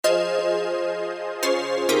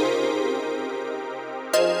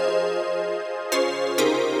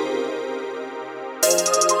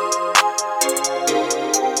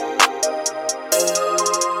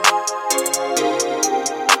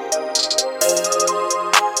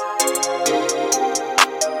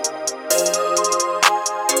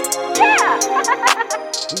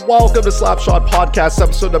Welcome to Slapshot Podcast,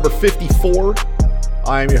 episode number 54.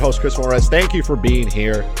 I am your host, Chris Morris. Thank you for being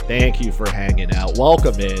here. Thank you for hanging out.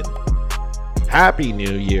 Welcome in. Happy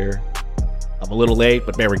New Year. I'm a little late,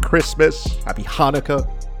 but Merry Christmas. Happy Hanukkah.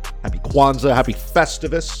 Happy Kwanzaa. Happy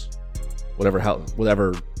Festivus.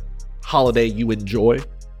 Whatever holiday you enjoy.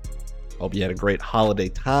 Hope you had a great holiday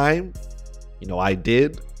time. You know, I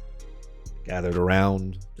did. Gathered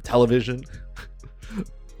around the television,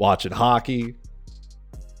 watching hockey.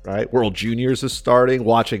 Right? World Juniors is starting.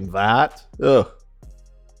 Watching that. Ugh.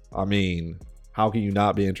 I mean, how can you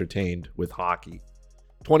not be entertained with hockey?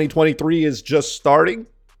 2023 is just starting.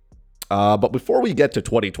 But before we get to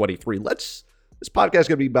 2023, this podcast is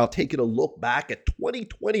going to be about taking a look back at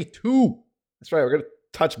 2022. That's right. We're going to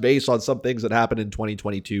touch base on some things that happened in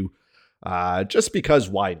 2022. Just because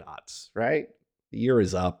why not? Right? The year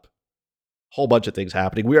is up. Whole bunch of things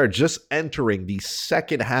happening. We are just entering the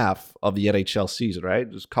second half of the NHL season,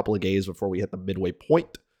 right? Just a couple of days before we hit the midway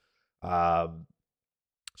point. So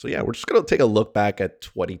yeah, we're just going to take a look back at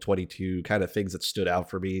 2022, kind of things that stood out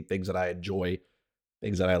for me, things that I enjoy,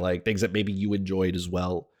 things that I like, things that maybe you enjoyed as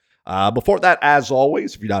well. Before that, as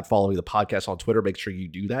always, if you're not following the podcast on Twitter, make sure you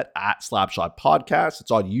do that at Slapshot Podcast.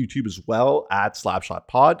 It's on YouTube as well at Slapshot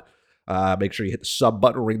Pod. Make sure you hit the sub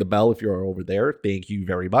button, ring the bell if you're over there. Thank you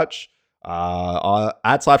very much.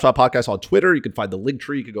 At Slapshot Podcast on Twitter, you can find the link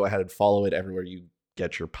tree. You can go ahead and follow it everywhere you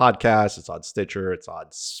get your podcasts. It's on Stitcher, it's on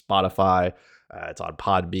Spotify, it's on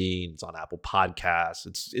Podbean, it's on Apple Podcasts.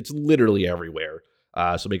 It's literally everywhere.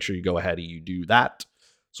 So make sure you go ahead and you do that.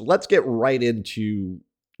 So let's get right into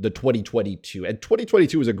the 2022. And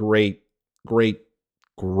 2022 was a great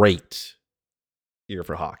year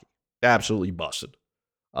for hockey. Absolutely busted.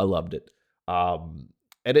 I loved it.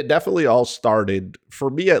 And it definitely all started,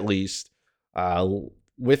 for me at least,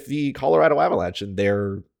 with the Colorado Avalanche and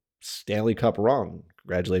their Stanley Cup run.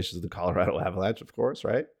 Congratulations to the Colorado Avalanche, of course,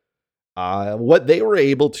 right? What they were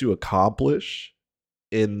able to accomplish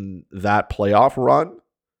in that playoff run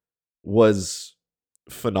was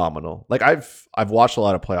phenomenal. Like I've watched a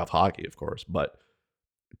lot of playoff hockey, of course, but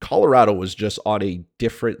Colorado was just on a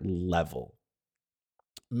different level.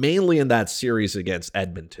 Mainly in that series against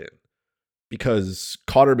Edmonton, because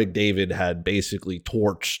Connor McDavid had basically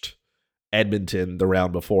torched Edmonton the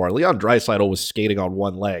round before. Leon Draisaitl was skating on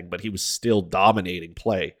one leg, but he was still dominating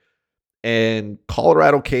play. And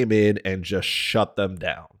Colorado came in and just shut them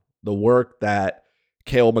down. The work that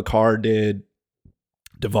Cale Makar did,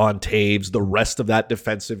 Devon Taves, the rest of that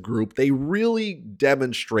defensive group, they really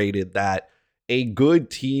demonstrated that a good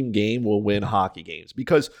team game will win hockey games.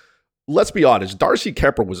 Because let's be honest, Darcy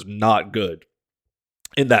Kuemper was not good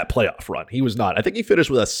in that playoff run. He was not. I think he finished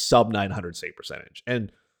with a sub 900 save percentage.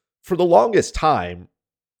 And for the longest time,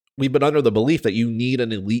 we've been under the belief that you need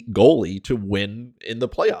an elite goalie to win in the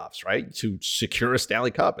playoffs, right? To secure a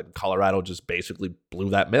Stanley Cup. And Colorado just basically blew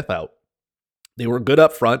that myth out. They were good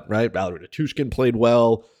up front, right? Valeri Nichushkin played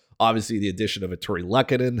well. Obviously, the addition of Artturi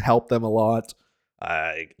Lehkonen helped them a lot.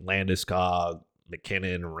 Landeskog,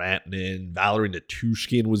 McKinnon, Rantanen, Valeri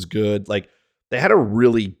Nichushkin was good. Like, they had a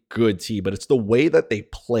really good team, but it's the way that they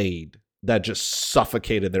played that just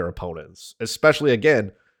suffocated their opponents, especially,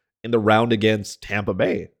 again, in the round against Tampa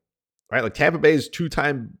Bay, right? Like, Tampa Bay's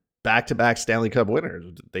two-time back-to-back Stanley Cup winners.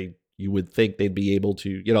 You would think they'd be able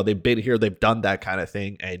to, they've been here, they've done that kind of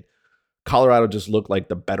thing, and Colorado just looked like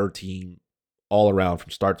the better team all around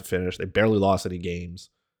from start to finish. They barely lost any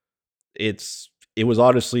games. It was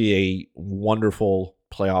honestly a wonderful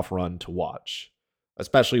playoff run to watch,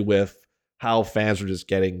 especially with how fans were just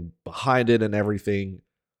getting behind it and everything.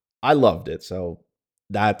 I loved it. So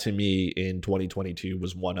that, to me, in 2022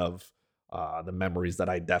 was one of the memories that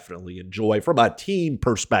I definitely enjoy from a team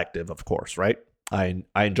perspective, of course, right? I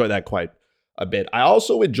enjoy that quite a bit. I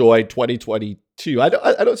also enjoyed 2022. I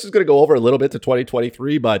know this is going to go over a little bit to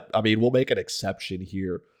 2023, but I mean, we'll make an exception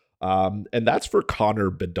here. And that's for Connor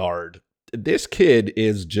Bedard. This kid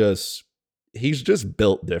he's just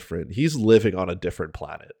built different. He's living on a different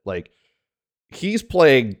planet. Like, he's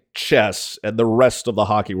playing chess and the rest of the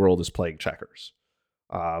hockey world is playing checkers.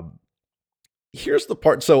 Here's the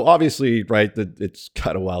part. So obviously, right, it's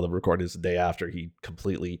kind of wild. The recording is the day after he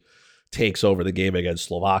completely takes over the game against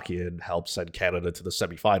Slovakia and helps send Canada to the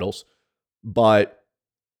semifinals. But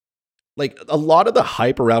like, a lot of the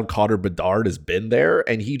hype around Connor Bedard has been there,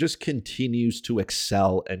 and he just continues to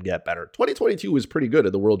excel and get better. 2022 was pretty good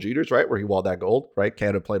at the World Juniors, right, where he won that gold, right?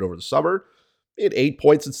 Canada played over the summer. He had 8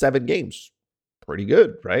 points in 7 games. Pretty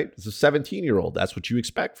good, right? It's a 17-year-old. That's what you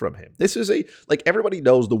expect from him. This is everybody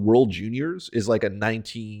knows the World Juniors is like a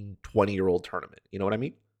 19, 20-year-old tournament. You know what I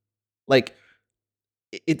mean? Like,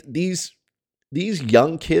 these these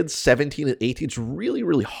young kids, 17 and 18, it's really,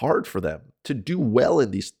 really hard for them to do well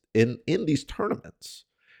in these tournaments.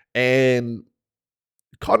 And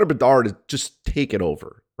Connor Bedard is just taken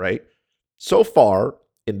over, right? So far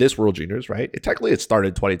in this World Juniors, right? It started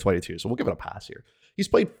in 2022, so we'll give it a pass here. He's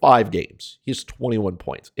played 5 games. He has 21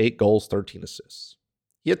 points, 8 goals, 13 assists.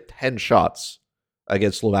 He had 10 shots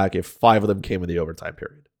against Slovakia. 5 of them came in the overtime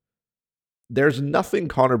period. There's nothing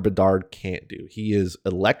Connor Bedard can't do. He is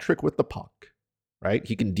electric with the puck, right?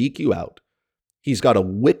 He can deke you out. He's got a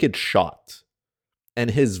wicked shot.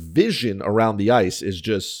 And his vision around the ice is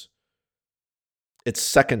just, it's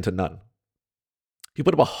second to none. He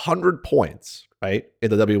put up 100 points, right, in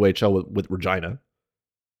the WHL with Regina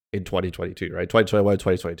in 2022, right? 2021,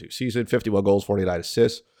 2022 season, 51 goals, 49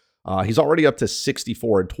 assists. He's already up to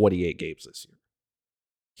 64 in 28 games this year.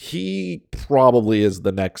 He probably is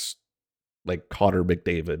the next, like, Connor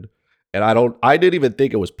McDavid. And I didn't even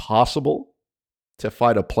think it was possible to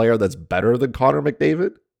find a player that's better than Connor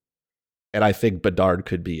McDavid. And I think Bedard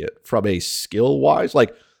could be it from a skill-wise.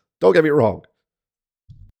 Like, don't get me wrong.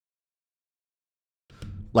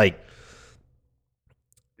 Like,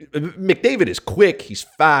 McDavid is quick, he's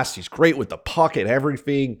fast, he's great with the puck and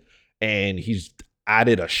everything, and he's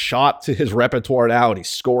added a shot to his repertoire now, and he's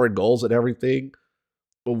scoring goals and everything.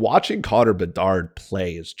 But watching Connor Bedard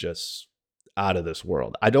play is just out of this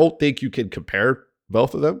world. I don't think you can compare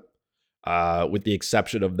both of them, with the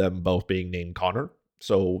exception of them both being named Connor.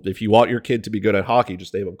 So if you want your kid to be good at hockey,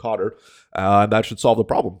 just name him Connor, and that should solve the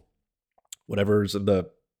problem. Whatever's in the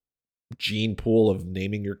gene pool of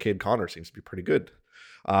naming your kid Connor seems to be pretty good.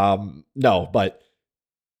 No, but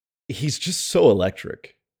he's just so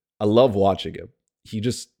electric. I love watching him. He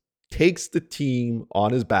just takes the team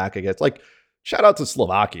on his back against, like, shout out to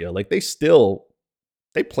Slovakia. Like, they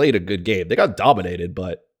played a good game. They got dominated,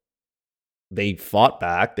 but they fought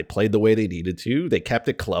back. They played the way they needed to. They kept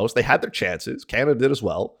it close. They had their chances. Canada did as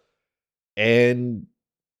well. And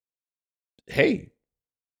hey,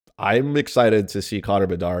 I'm excited to see Connor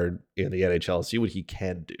Bedard in the NHL, see what he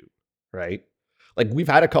can do, right? Like, we've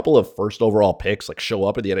had a couple of first overall picks, like, show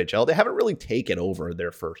up in the NHL. They haven't really taken over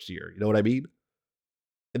their first year. You know what I mean?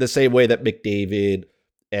 In the same way that McDavid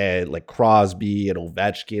and, like, Crosby and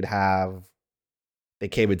Ovechkin have. They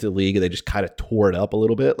came into the league and they just kind of tore it up a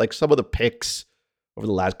little bit. Like, some of the picks over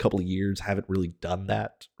the last couple of years haven't really done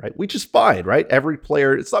that, right? Which is fine, right? Every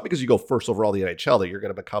player, it's not because you go first overall in the NHL that you're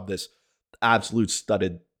going to become this absolute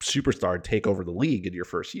studded superstar and take over the league in your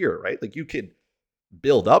first year, right? Like, you can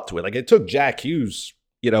build up to it. Like, it took Jack Hughes,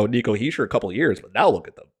 Nico Hischier a couple of years, but now look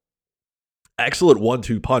at them. Excellent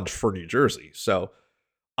 1-2 punch for New Jersey. So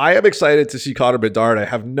I am excited to see Connor Bedard. I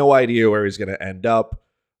have no idea where he's going to end up.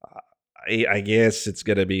 I guess it's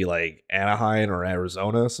going to be like Anaheim or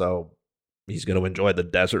Arizona. So he's going to enjoy the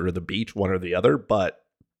desert or the beach, one or the other. But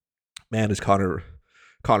man, is Connor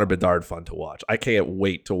Bedard fun to watch. I can't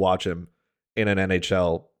wait to watch him in an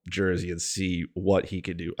NHL jersey and see what he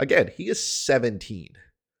can do. Again, he is 17,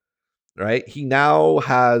 right? He now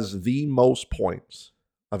has the most points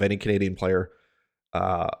of any Canadian player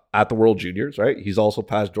at the World Juniors, right? He's also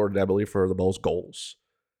passed Jordan Eberle for the most goals.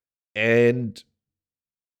 And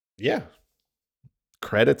yeah,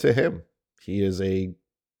 credit to him. He is a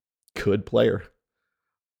good player.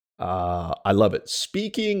 I love it.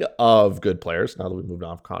 Speaking of good players, now that we've moved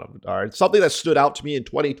on from Connor Bedard, something that stood out to me in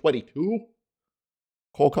 2022,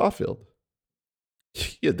 Cole Caulfield. You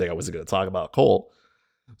didn't think I wasn't going to talk about Cole.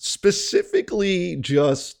 Specifically,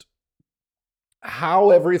 just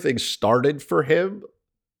how everything started for him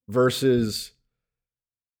versus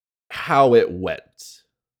how it went.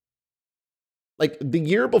 Like, the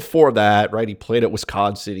year before that, right, he played at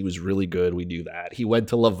Wisconsin. He was really good. We knew that. He went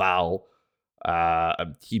to Laval.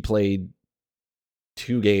 He played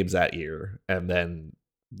 2 games that year, and then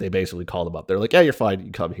they basically called him up. They're like, yeah, you're fine.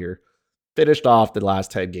 You come here. Finished off the last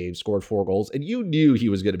 10 games, scored 4 goals, and you knew he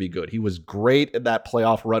was going to be good. He was great in that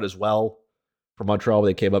playoff run as well for Montreal.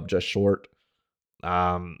 They came up just short.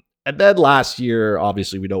 And then last year,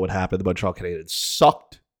 obviously, we know what happened. The Montreal Canadiens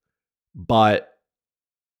sucked, but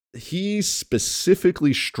he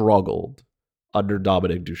specifically struggled under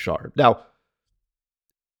Dominic Ducharme. Now,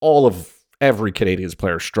 every Canadiens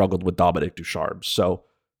player struggled with Dominic Ducharme, so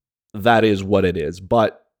that is what it is.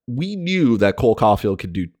 But we knew that Cole Caulfield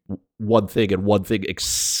could do one thing and one thing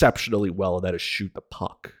exceptionally well, and that is shoot the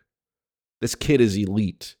puck. This kid is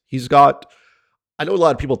elite. I know a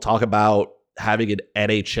lot of people talk about having an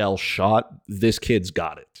NHL shot. This kid's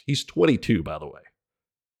got it. He's 22, by the way.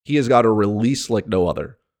 He has got a release like no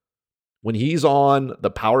other. When he's on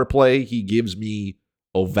the power play, he gives me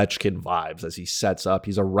Ovechkin vibes as he sets up.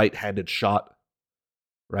 He's a right-handed shot,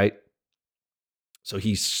 right? So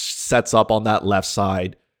he sets up on that left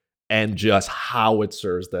side and just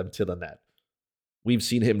howitzers them to the net. We've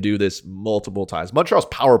seen him do this multiple times. Montreal's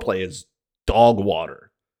power play is dog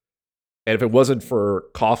water. And if it wasn't for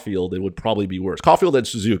Caulfield, it would probably be worse. Caulfield and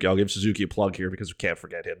Suzuki. I'll give Suzuki a plug here because we can't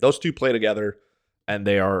forget him. Those two play together, and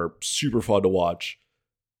they are super fun to watch.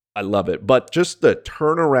 I love it. But just the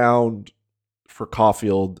turnaround for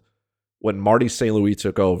Caulfield when Marty St. Louis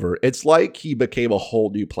took over, it's like he became a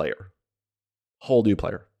whole new player. Whole new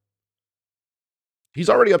player. He's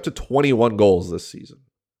already up to 21 goals this season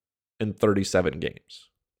in 37 games.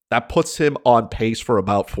 That puts him on pace for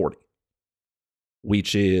about 40,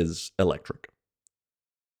 which is electric.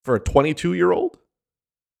 For a 22-year-old,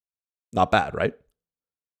 not bad, right?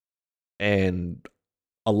 And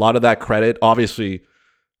a lot of that credit, obviously,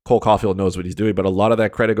 Cole Caulfield knows what he's doing, but a lot of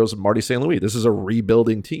that credit goes to Marty St. Louis. This is a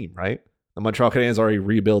rebuilding team, right? The Montreal Canadiens are a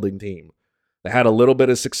rebuilding team. They had a little bit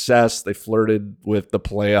of success. They flirted with the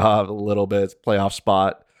playoff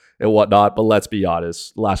spot and whatnot. But let's be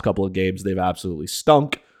honest, the last couple of games, they've absolutely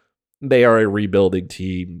stunk. They are a rebuilding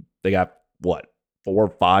team. They got, 4 or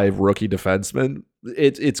 5 rookie defensemen?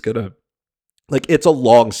 It's a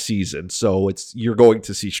long season. So you're going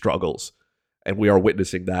to see struggles. And we are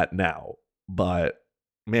witnessing that now. But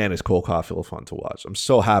man, is Cole Caulfield fun to watch. I'm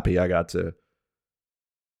so happy I get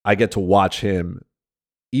to watch him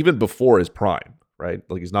even before his prime, right?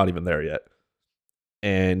 Like he's not even there yet.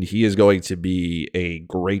 And he is going to be a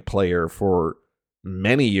great player for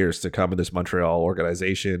many years to come in this Montreal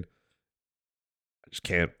organization.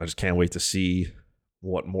 I just can't wait to see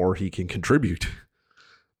what more he can contribute.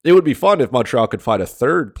 It would be fun if Montreal could find a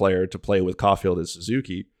third player to play with Caulfield and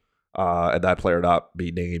Suzuki, and that player not be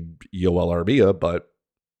named Yoel Armia, but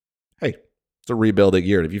hey, it's a rebuilding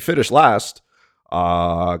year. And if you finish last,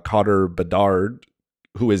 Connor Bedard,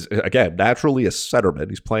 who is, again, naturally a centerman.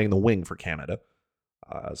 He's playing the wing for Canada.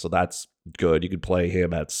 So that's good. You could play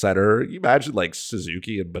him at center. You imagine like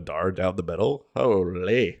Suzuki and Bedard down the middle.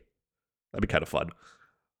 Holy. That'd be kind of fun.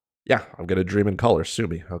 Yeah, I'm going to dream in color. Sue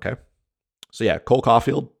me, okay? So yeah, Cole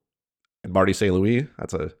Caulfield and Marty St. Louis.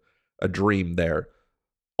 That's a dream there.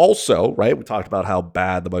 Also, right, we talked about how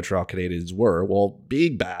bad the Montreal Canadiens were. Well,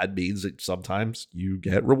 being bad means that sometimes you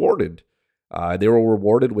get rewarded. They were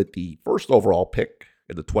rewarded with the first overall pick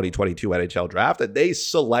in the 2022 NHL draft, and they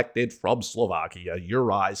selected from Slovakia,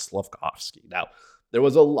 Juraj Slafkovsky. Now, there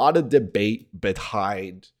was a lot of debate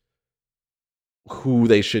behind who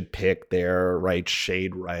they should pick there, right?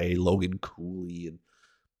 Shane Wright, Logan Cooley. And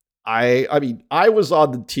I was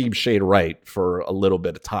on the team Shane Wright for a little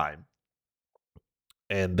bit of time.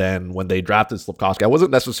 And then when they drafted Slafkovsky, I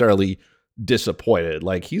wasn't necessarily disappointed.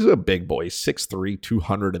 Like, he's a big boy, 6'3",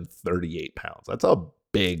 238 pounds. That's a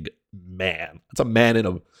big man.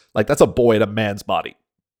 That's a boy in a man's body.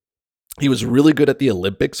 He was really good at the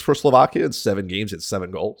Olympics for Slovakia in 7 games, hit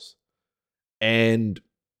 7 goals. And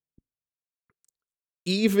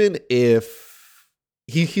even if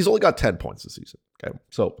he's only got 10 points this season, okay?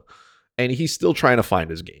 So, and he's still trying to find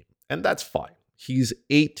his game, and that's fine. He's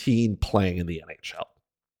 18 playing in the NHL.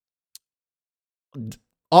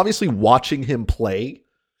 Obviously, watching him play,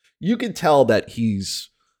 you can tell that he's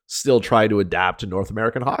still trying to adapt to North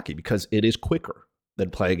American hockey because it is quicker than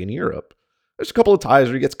playing in Europe. There's a couple of times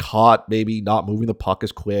where he gets caught, maybe not moving the puck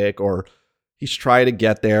as quick, or he's trying to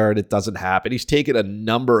get there and it doesn't happen. He's taken a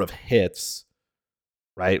number of hits,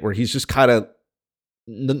 right, where he's just kind of,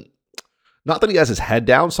 not that he has his head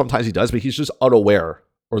down, sometimes he does, but he's just unaware,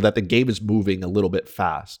 or that the game is moving a little bit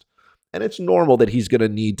fast. And it's normal that he's going to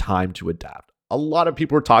need time to adapt. A lot of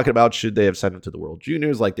people were talking about should they have sent him to the World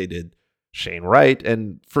Juniors like they did Shane Wright.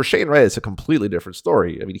 And for Shane Wright, it's a completely different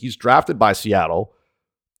story. I mean, he's drafted by Seattle.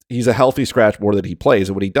 He's a healthy scratch more than he plays.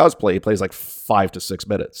 And when he does play, he plays like 5 to 6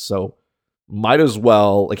 minutes. So might as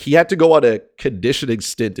well, like, he had to go on a conditioning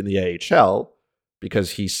stint in the AHL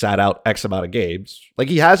because he sat out X amount of games. Like,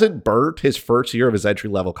 he hasn't burnt his first year of his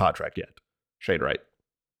entry-level contract yet, Shane Wright.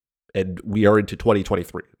 And we are into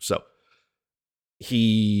 2023. So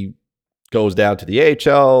he goes down to the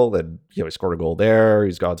AHL, and he scored a goal there.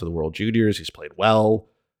 He's gone to the World Juniors. He's played well,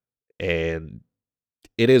 and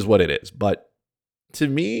it is what it is. But to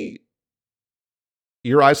me,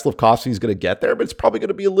 Juraj Slafkovsky is going to get there, but it's probably going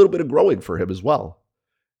to be a little bit of growing for him as well.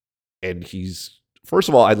 And first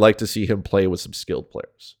of all, I'd like to see him play with some skilled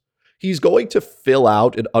players. He's going to fill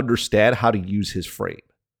out and understand how to use his frame,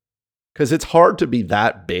 because it's hard to be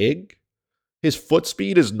that big. His foot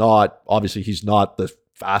speed is not, obviously, he's not the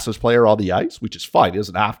fastest player on the ice, which is fine. He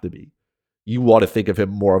doesn't have to be. You want to think of him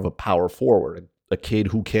more of a power forward, a kid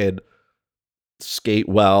who can skate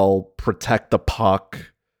well, protect the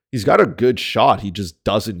puck, He's got a good shot. He just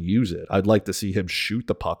doesn't use it. I'd like to see him shoot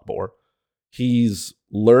the puck more. He's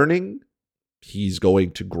learning. He's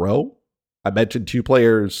going to grow. I mentioned two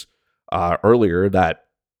players earlier that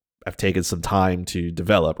have taken some time to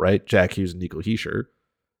develop, right? Jack Hughes and Nico Hischier.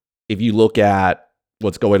 If you look at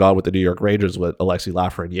what's going on with the New York Rangers with Alexis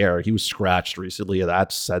Lafreniere, he was scratched recently, and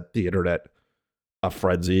that set the internet a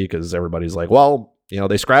frenzy because everybody's like, well,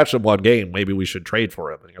 they scratched him one game. Maybe we should trade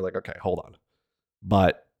for him. And you're like, okay, hold on.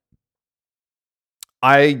 But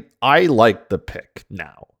I like the pick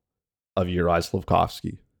now of Juraj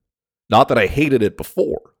Slafkovsky. Not that I hated it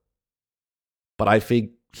before, but I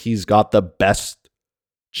think he's got the best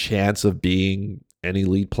chance of being an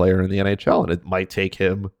elite player in the NHL, and it might take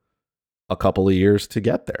him a couple of years to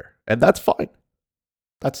get there. And that's fine.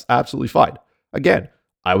 That's absolutely fine. Again,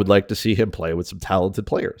 I would like to see him play with some talented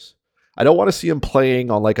players. I don't want to see him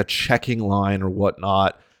playing on like a checking line or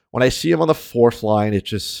whatnot. When I see him on the fourth line, it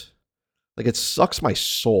just, it sucks my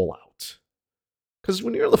soul out. Because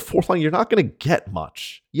when you're on the fourth line, you're not going to get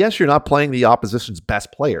much. Yes, you're not playing the opposition's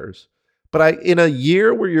best players. But in a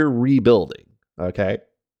year where you're rebuilding, okay,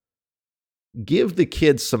 give the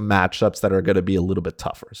kids some matchups that are going to be a little bit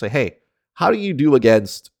tougher. Say, hey, how do you do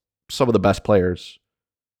against some of the best players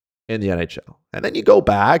in the NHL? And then you go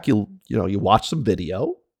back, you watch some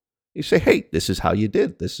video. You say, hey, this is how you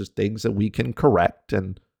did. This is things that we can correct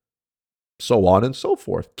and so on and so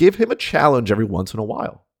forth. Give him a challenge every once in a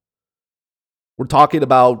while. We're talking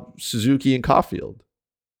about Suzuki and Caulfield.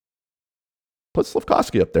 Put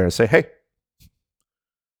Slafkovsky up there and say, hey,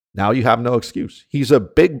 now you have no excuse. He's a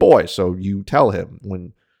big boy, so you tell him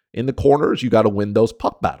when in the corners, you got to win those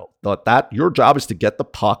puck battles. That your job is to get the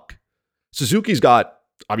puck. Suzuki's got,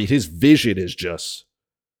 his vision is just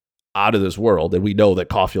out of this world, and we know that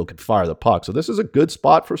Caulfield can fire the puck. So this is a good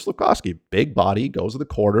spot for Slafkovsky. Big body, goes to the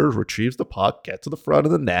corners, retrieves the puck, gets to the front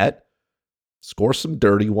of the net, score some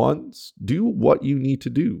dirty ones, do what you need to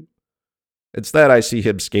do. Instead, I see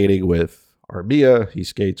him skating with Armia. He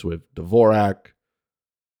skates with Dvorak,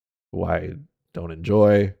 who I don't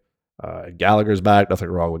enjoy. Gallagher's back. Nothing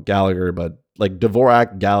wrong with Gallagher, but like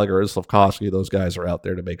Dvorak, Gallagher, and Slafkovsky, those guys are out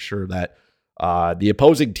there to make sure that the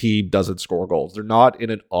opposing team doesn't score goals. They're not in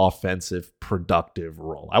an offensive, productive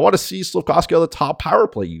role. I want to see Slafkovsky on the top power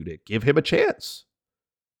play unit. Give him a chance.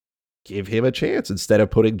 Give him a chance instead of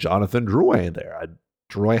putting Jonathan Drouin in there.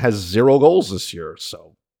 Drouin has 0 goals this year,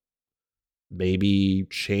 so maybe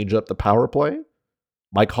change up the power play.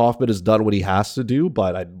 Mike Hoffman has done what he has to do,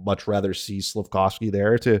 but I'd much rather see Slafkovsky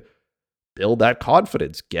there to build that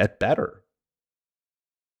confidence, get better.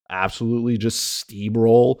 Absolutely just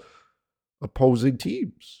steamroll opposing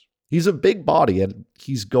teams. He's a big body, and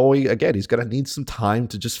he's going to need some time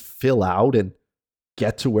to just fill out and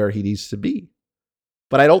get to where he needs to be.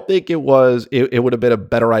 But I don't think it would have been a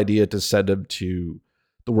better idea to send him to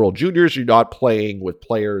the World Juniors. You're not playing with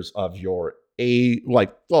players of your age,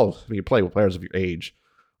 you're playing with players of your age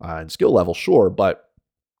and skill level, sure, but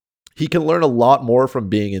he can learn a lot more from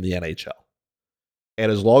being in the NHL.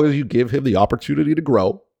 And as long as you give him the opportunity to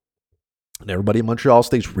grow, and everybody in Montreal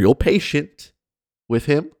stays real patient with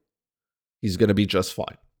him, he's going to be just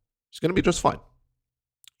fine. He's going to be just fine.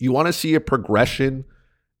 You want to see a progression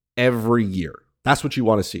every year. That's what you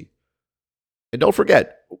want to see. And don't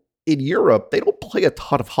forget, in Europe, they don't play a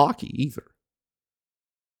ton of hockey either.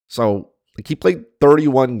 So he played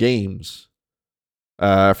 31 games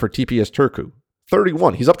for TPS Turku.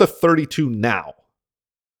 31. He's up to 32 now.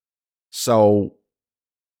 So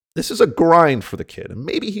this is a grind for the kid. And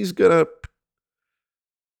maybe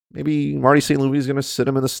Marty St. Louis is going to sit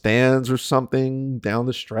him in the stands or something down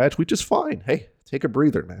the stretch, which is fine. Hey, take a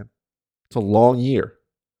breather, man. It's a long year.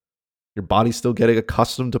 Your body's still getting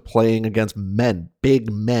accustomed to playing against men, big,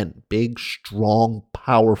 strong,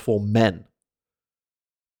 powerful men.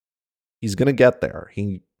 He's going to get there.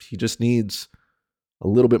 He just needs a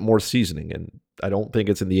little bit more seasoning, and I don't think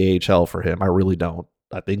it's in the AHL for him. I really don't.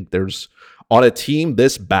 I think on a team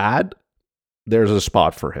this bad, there's a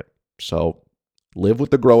spot for him. So live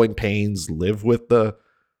with the growing pains, live with the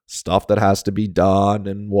stuff that has to be done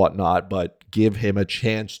and whatnot, but give him a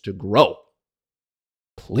chance to grow.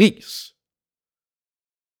 Please.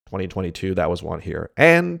 2022, that was one here.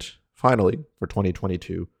 And finally, for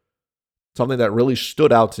 2022, something that really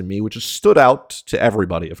stood out to me, which has stood out to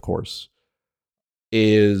everybody, of course,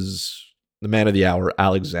 is the man of the hour,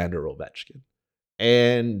 Alexander Ovechkin.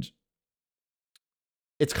 And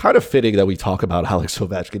it's kind of fitting that we talk about Alex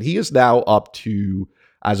Ovechkin. He is now up to,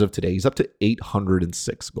 as of today, he's up to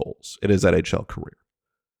 806 goals in his NHL career.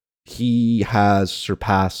 He has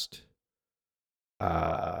surpassed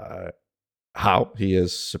he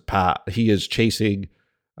is chasing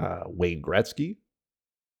Wayne Gretzky.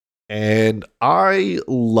 And I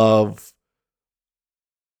love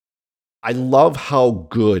how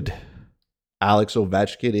good Alex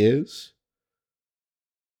Ovechkin is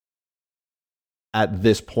at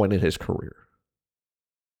this point in his career.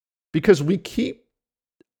 Because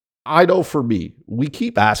I know for me, we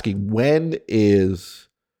keep asking, when is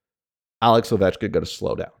Alex Ovechkin going to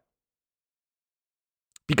slow down?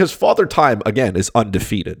 Because Father Time, again, is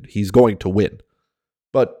undefeated. He's going to win.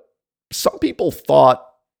 But some people thought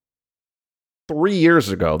 3 years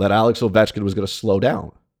ago that Alex Ovechkin was going to slow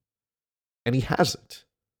down. And he hasn't.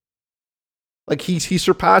 Like, he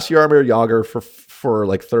surpassed Jaromir Jagr for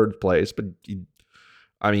like third place. But,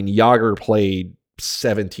 Jagr played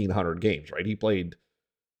 1,700 games, right? He played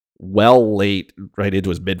well late, right into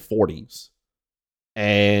his mid-40s.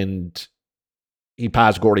 And he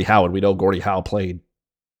passed Gordie Howe. And we know Gordie Howe played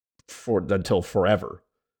until forever.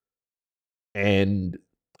 And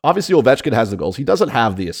obviously Ovechkin has the goals. He doesn't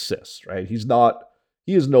have the assists, right? He is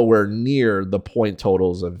nowhere near the point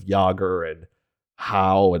totals of Jagr and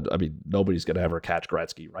Howe. And nobody's going to ever catch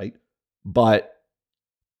Gretzky, right? But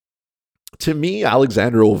to me,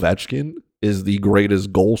 Alexander Ovechkin is the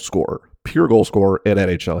greatest goal scorer, pure goal scorer in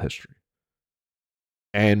NHL history.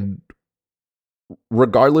 And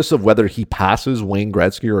regardless of whether he passes Wayne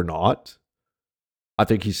Gretzky or not, I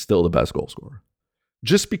think he's still the best goal scorer.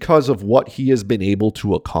 Just because of what he has been able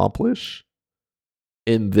to accomplish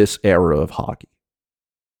in this era of hockey.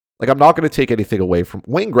 Like, I'm not going to take anything away from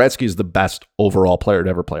Wayne Gretzky is the best overall player to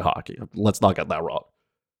ever play hockey. Let's not get that wrong,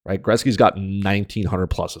 right? Gretzky's got 1,900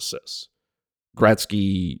 plus assists.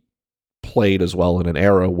 Gretzky played as well in an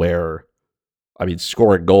era where,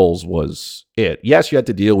 scoring goals was it. Yes, you had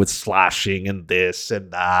to deal with slashing and this and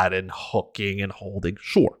that and hooking and holding,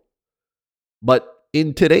 sure. But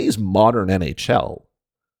in today's modern NHL,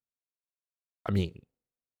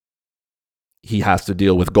 he has to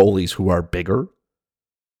deal with goalies who are bigger.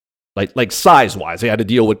 Like size-wise, he had to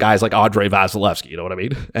deal with guys like Andrei Vasilevsky, you know what I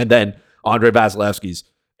mean? And then Andrei Vasilevsky's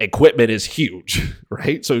equipment is huge,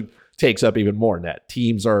 right? So it takes up even more net.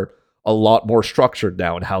 Teams are a lot more structured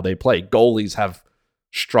now in how they play. Goalies have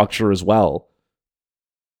structure as well.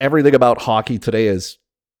 Everything about hockey today is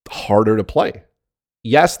harder to play.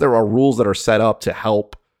 Yes, there are rules that are set up to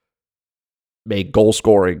help make goal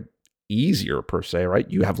scoring easier, per se, right?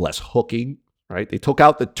 You have less hooking, right? They took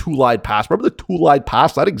out the two-line pass. Remember the two-line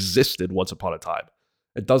pass? That existed once upon a time.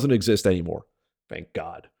 It doesn't exist anymore. Thank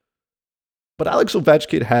God. But Alex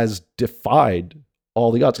Ovechkin has defied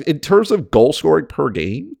all the odds. In terms of goal scoring per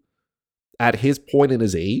game, at his point in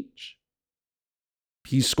his age,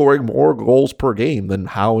 he's scoring more goals per game than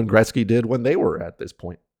Howe and Gretzky did when they were at this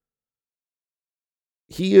point.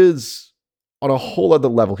 He is on a whole other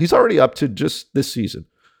level. He's already up to, just this season,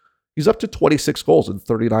 he's up to 26 goals in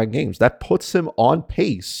 39 games. That puts him on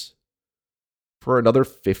pace for another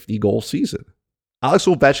 50-goal season. Alex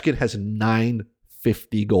Ovechkin has 9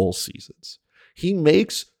 50-goal seasons. He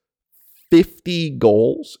makes 50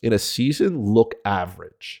 goals in a season look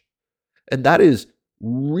average. And that is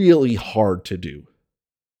really hard to do.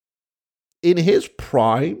 In his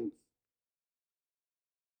prime,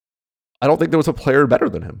 I don't think there was a player better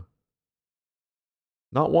than him.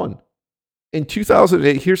 Not one. In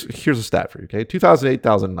 2008, here's a stat for you, okay?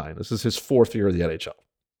 2008-2009, this is his 4th year of the NHL.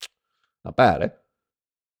 Not bad, eh?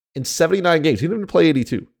 In 79 games, he didn't even play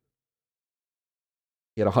 82.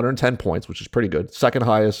 He had 110 points, which is pretty good. Second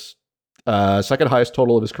highest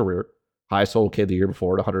total of his career. Highest total kid the year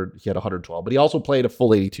before, he had 112. But he also played a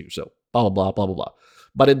full 82, so blah, blah, blah, blah, blah, blah.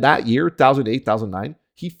 But in that year, 2008-2009,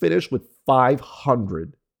 he finished with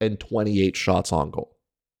 528 shots on goal.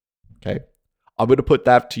 Okay? I'm going to put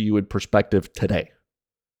that to you in perspective today.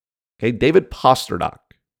 Okay, David Pastrnak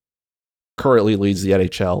currently leads the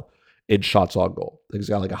NHL in shots on goal. I think he's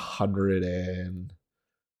got like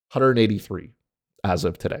 183 as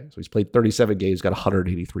of today. So he's played 37 games, got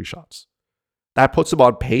 183 shots. That puts him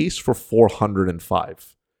on pace for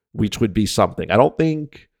 405, which would be something. I don't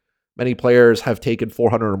think many players have taken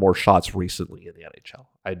 400 or more shots recently in the NHL.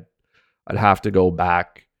 I'd have to go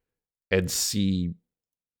back and see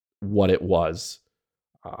what it was.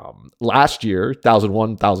 Last year,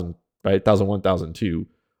 2001-2002,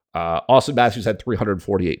 Austin Matthews had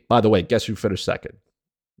 348. By the way, guess who finished second?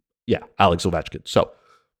 Yeah, Alex Ovechkin. So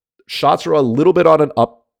shots are a little bit on an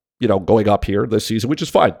up, going up here this season, which is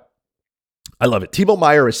fine. I love it. Timo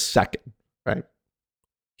Meier is second, right?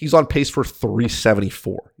 He's on pace for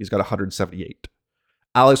 374. He's got 178.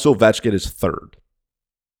 Alex Ovechkin is third.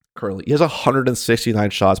 Currently, he has 169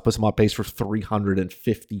 shots, puts him on pace for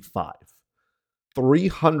 355.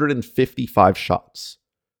 355 shots.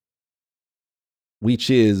 which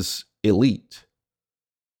is elite.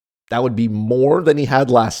 That would be more than he had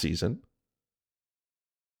last season.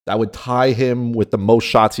 That would tie him with the most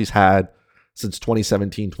shots he's had since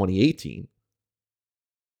 2017, 2018.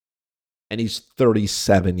 And he's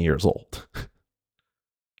 37 years old.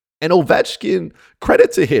 And Ovechkin,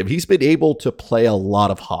 credit to him, he's been able to play a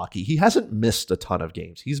lot of hockey. He hasn't missed a ton of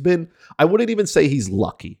games. I wouldn't even say he's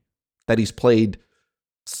lucky that he's played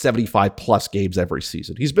 75 plus games every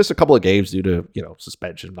season. He's missed a couple of games due to,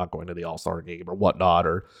 suspension, not going to the All-Star game or whatnot,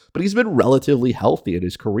 but he's been relatively healthy in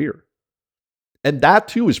his career. And that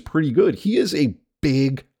too is pretty good. He is a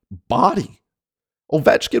big body.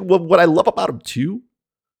 Ovechkin, what I love about him too,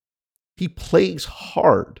 he plays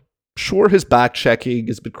hard. Sure, his back checking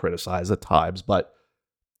has been criticized at times, but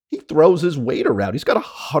he throws his weight around. He's got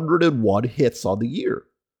 101 hits on the year.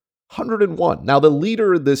 101. Now, the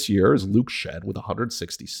leader this year is Luke Schenn with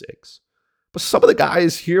 166. But some of the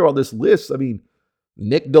guys here on this list,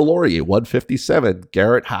 Nick Deslauriers, 157.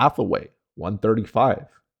 Garrett Hathaway, 135.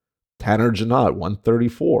 Tanner Jeannot,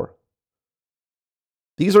 134.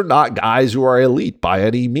 These are not guys who are elite by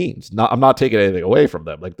any means. I'm not taking anything away from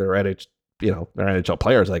them. Like, they're NHL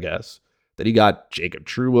players, I guess. Then you got Jacob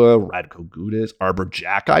Trouba, Radko Gudas, Arbor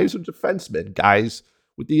Xhekaj, who's a defenseman. Guys,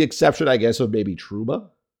 with the exception, I guess, of maybe Trouba,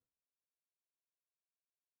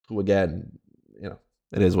 who, again,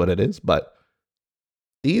 it is what it is. But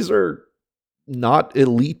these are not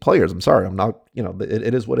elite players. I'm sorry. I'm not,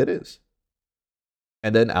 it is what it is.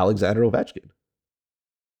 And then Alexander Ovechkin.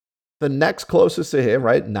 The next closest to him,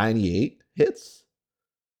 right, 98 hits,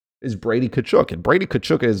 is Brady Tkachuk. And Brady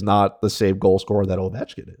Tkachuk is not the same goal scorer that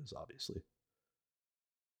Ovechkin is, obviously.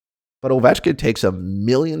 But Ovechkin takes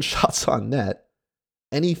 1,000,000 shots on net,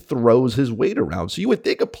 and he throws his weight around. So you would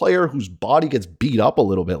think a player whose body gets beat up a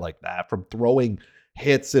little bit like that from throwing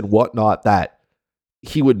hits and whatnot, that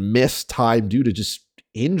he would miss time due to just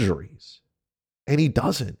injuries. And he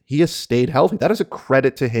doesn't. He has stayed healthy. That is a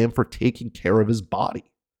credit to him for taking care of his body.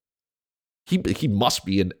 He must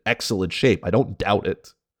be in excellent shape. I don't doubt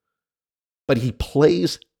it. But he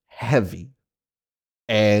plays heavy.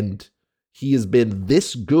 And he has been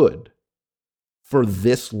this good for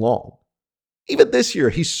this long. Even this year,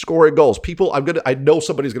 he's scoring goals. I know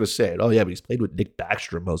somebody's going to say it. Oh, yeah, but he's played with Nick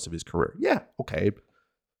Backstrom most of his career. Yeah, okay.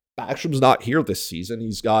 Backstrom's not here this season.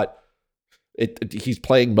 He's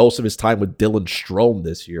playing most of his time with Dylan Strome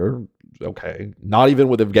this year. Okay. Not even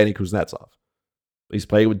with Evgeny Kuznetsov. He's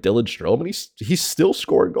playing with Dylan Strome, and he's still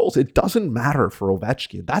scoring goals. It doesn't matter for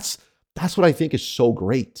Ovechkin. That's what I think is so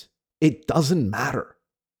great. It doesn't matter.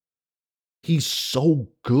 He's so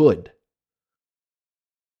good.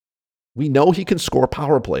 We know he can score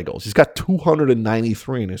power play goals. He's got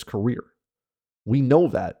 293 in his career. We know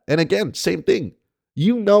that. And again, same thing.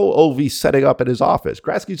 Ovi's setting up at his office.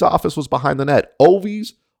 Gretzky's office was behind the net.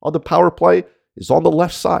 Ovi's on the power play is on the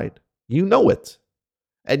left side. You know it.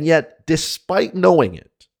 And yet, despite knowing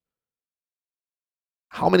it,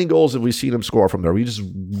 how many goals have we seen him score from there? He just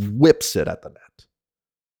whips it at the net.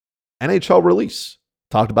 NHL release.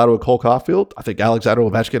 Talked about it with Cole Caulfield. I think Alexander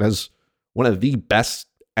Ovechkin has one of the best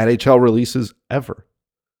NHL releases ever.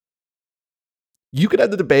 You could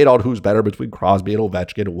have the debate on who's better between Crosby and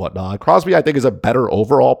Ovechkin and whatnot. Crosby, I think, is a better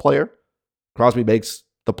overall player. Crosby makes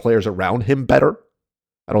the players around him better.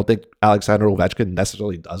 I don't think Alexander Ovechkin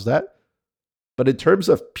necessarily does that. But in terms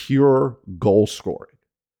of pure goal scoring,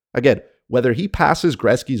 again, whether he passes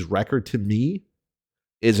Gretzky's record to me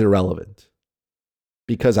is irrelevant.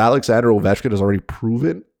 Because Alexander Ovechkin has already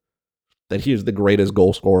proven that he is the greatest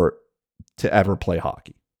goal scorer to ever play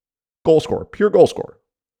hockey. Goal scorer, pure goal scorer.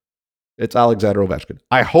 It's Alexander Ovechkin.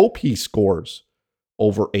 I hope he scores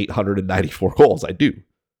over 894 goals. I do.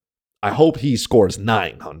 I hope he scores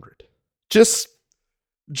 900. Just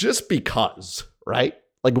because, right?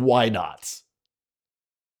 Like, why not?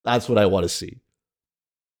 That's what I want to see.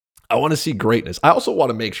 I want to see greatness. I also want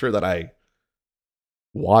to make sure that I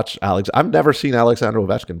watch I've never seen Alexander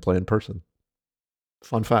Ovechkin play in person.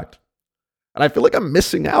 Fun fact. And I feel like I'm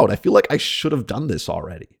missing out. I feel like I should have done this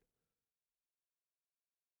already.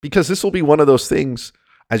 Because this will be one of those things,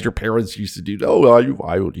 as your parents used to do. Oh,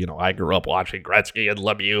 I grew up watching Gretzky and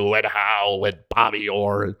Lemieux and Howe and Bobby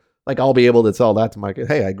Orr. Like, I'll be able to tell that to my kid.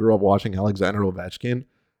 Hey, I grew up watching Alexander Ovechkin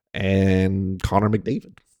and Connor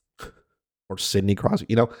McDavid or Sidney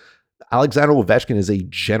Crosby. Alexander Ovechkin is a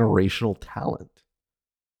generational talent,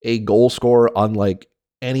 a goal scorer unlike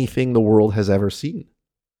anything the world has ever seen.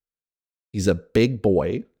 He's a big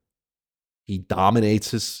boy. He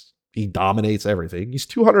dominates everything. He's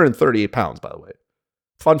 238 pounds, by the way.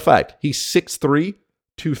 Fun fact, he's 6'3",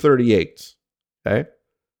 238. Okay?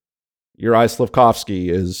 Juraj Slafkovsky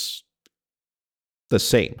is the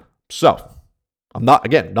same. So I'm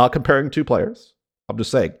not comparing two players. I'm just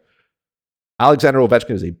saying Alexander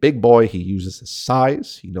Ovechkin is a big boy. He uses his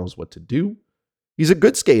size. He knows what to do. He's a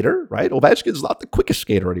good skater, right? Ovechkin's not the quickest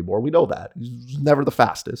skater anymore. We know that. He's never the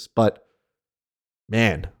fastest. But,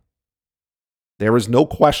 man, there is no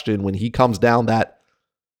question when he comes down that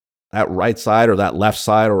right side or that left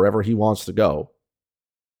side or wherever he wants to go,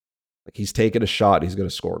 like he's taking a shot, he's going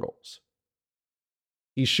to score goals.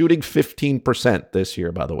 He's shooting 15% this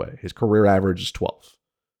year, by the way. His career average is 12.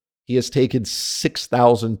 He has taken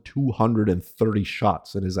 6,230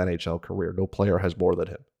 shots in his NHL career. No player has more than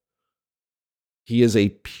him. He is a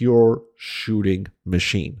pure shooting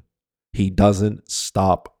machine. He doesn't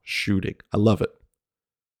stop shooting. I love it.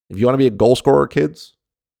 If you want to be a goal scorer, kids,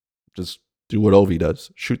 just do what Ovi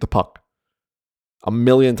does. Shoot the puck.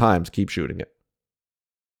 1,000,000 times, keep shooting it.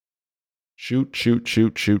 Shoot, shoot,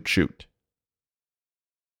 shoot, shoot, shoot.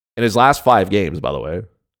 In his last 5 games, by the way,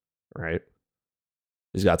 right?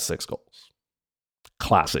 He's got 6 goals.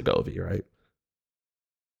 Classic Ovi, right?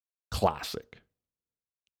 Classic.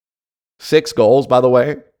 6 goals, by the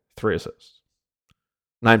way, 3 assists.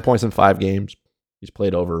 9 points in 5 games. He's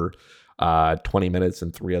played over 20 minutes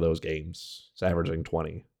in 3 of those games. He's averaging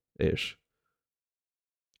 20-ish.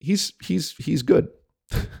 He's good.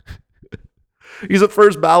 He's a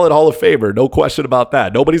first ballot Hall of Famer. No question about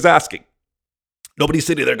that. Nobody's asking. Nobody's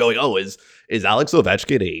sitting there going, oh, is Alex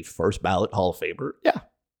Ovechkin a first ballot Hall of Famer? Yeah.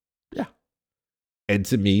 Yeah. And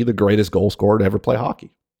to me, the greatest goal scorer to ever play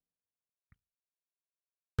hockey.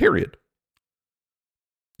 Period.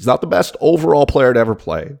 He's not the best overall player to ever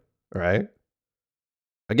play, right?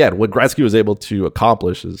 Again, what Gretzky was able to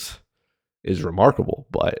accomplish is remarkable.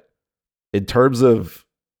 But in terms of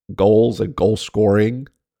goals and goal scoring,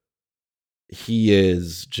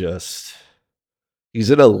 he's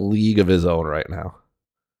in a league of his own right now.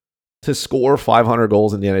 To score 500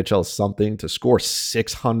 goals in the NHL is something. To score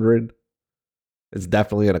 600 is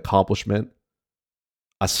definitely an accomplishment.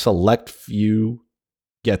 A select few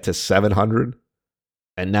get to 700,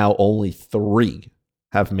 and now only 3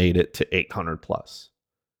 have made it to 800 plus.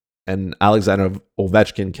 And Alexander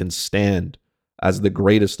Ovechkin can stand as the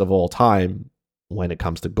greatest of all time when it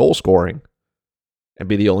comes to goal scoring and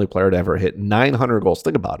be the only player to ever hit 900 goals.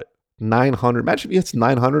 Think about it. 900. Imagine if he hits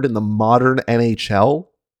 900 in the modern NHL.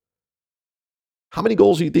 How many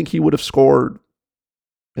goals do you think he would have scored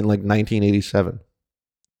in like 1987?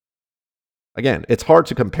 Again, it's hard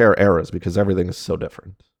to compare eras because everything is so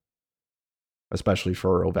different, especially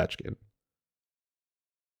for Ovechkin.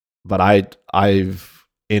 But I've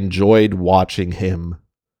enjoyed watching him,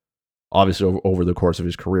 obviously, over the course of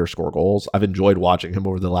his career score goals. I've enjoyed watching him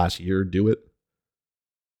over the last year do it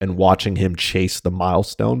and watching him chase the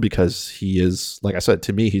milestone because he is, like I said,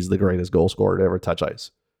 to me, he's the greatest goal scorer to ever touch ice,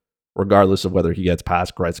 regardless of whether he gets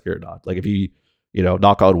past Gretzky or not. Like if he,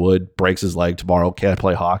 knock on wood, breaks his leg tomorrow, can't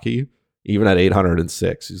play hockey, even at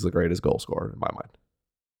 806, he's the greatest goal scorer in my mind.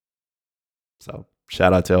 So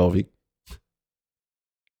shout out to Ovi.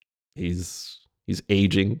 He's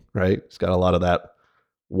aging, right? He's got a lot of that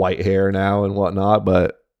white hair now and whatnot,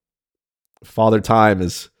 but Father Time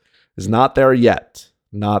is not there yet.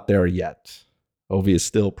 Not there yet. Ovi is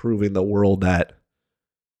still proving the world that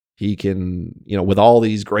he can, with all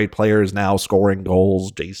these great players now scoring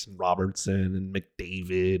goals, Jason Robertson and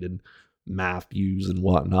McDavid and Matthews and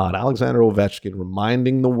whatnot, Alexander Ovechkin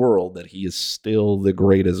reminding the world that he is still the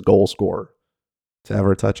greatest goal scorer to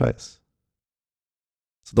ever touch ice.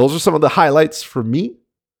 So those are some of the highlights for me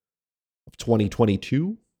of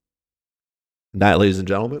 2022. And that, ladies and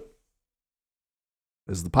gentlemen,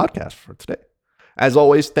 is the podcast for today. As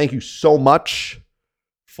always, thank you so much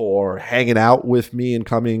for hanging out with me and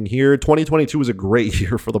coming here. 2022 was a great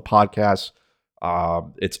year for the podcast.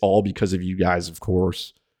 It's all because of you guys, of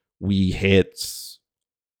course. We hit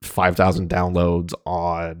 5,000 downloads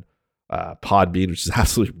on Podbean, which is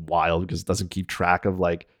absolutely wild because it doesn't keep track of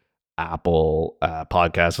like Apple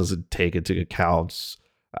Podcasts, doesn't take into account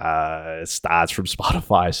stats from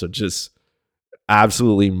Spotify. So just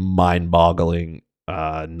absolutely mind-boggling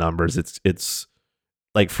numbers. It's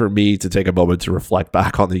like for me to take a moment to reflect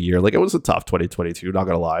back on the year. Like it was a tough 2022, not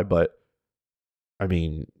gonna lie, but I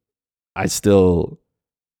mean, it's still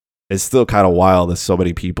kind of wild that so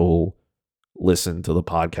many people listen to the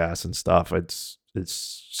podcast and stuff. It's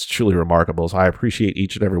truly remarkable. So I appreciate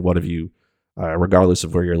each and every one of you, regardless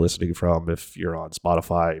of where you're listening from. If you're on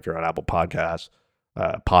Spotify, if you're on Apple Podcasts,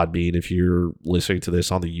 Podbean, if you're listening to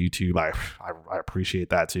this on the YouTube, I appreciate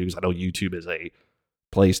that too, because I know YouTube is a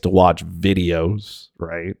place to watch videos,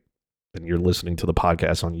 right? And you're listening to the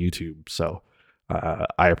podcast on YouTube. So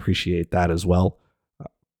I appreciate that as well.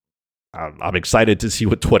 I'm excited to see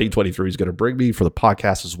what 2023 is going to bring me for the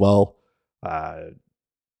podcast as well.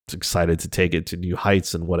 It's excited to take it to new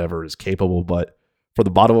heights and whatever is capable. But from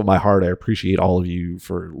the bottom of my heart, I appreciate all of you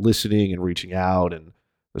for listening and reaching out. And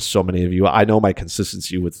there's so many of you. I know my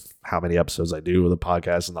consistency with how many episodes I do with the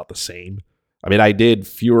podcast is not the same. I mean, I did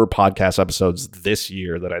fewer podcast episodes this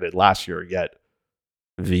year than I did last year, yet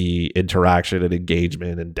the interaction and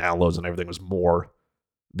engagement and downloads and everything was more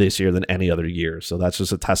this year than any other year. So that's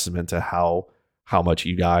just a testament to how much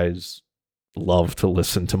you guys love to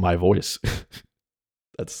listen to my voice.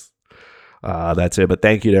 That's it. But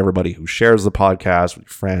thank you to everybody who shares the podcast with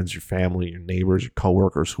your friends, your family, your neighbors, your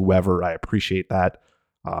coworkers, whoever. I appreciate that.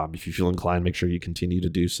 If you feel inclined, make sure you continue to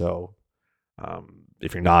do so.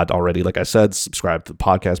 If you're not already, like I said, subscribe to the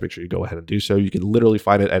podcast. Make sure you go ahead and do so. You can literally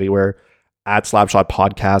find it anywhere at Slapshot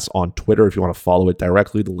Podcast on Twitter. If you want to follow it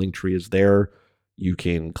directly, the link tree is there. You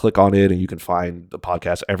can click on it and you can find the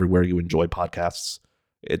podcast everywhere you enjoy podcasts.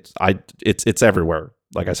 It's everywhere.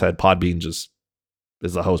 Like I said, Podbean just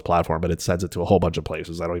is the host platform, but it sends it to a whole bunch of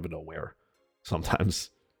places. I don't even know where sometimes.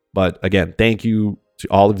 But again, thank you to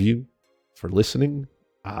all of you for listening.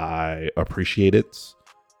 I appreciate it.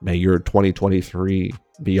 May your 2023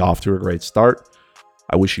 be off to a great start.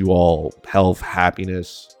 I wish you all health,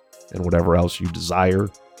 happiness, and whatever else you desire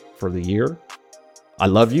for the year. I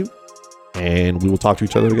love you, and we will talk to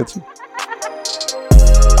each other again soon.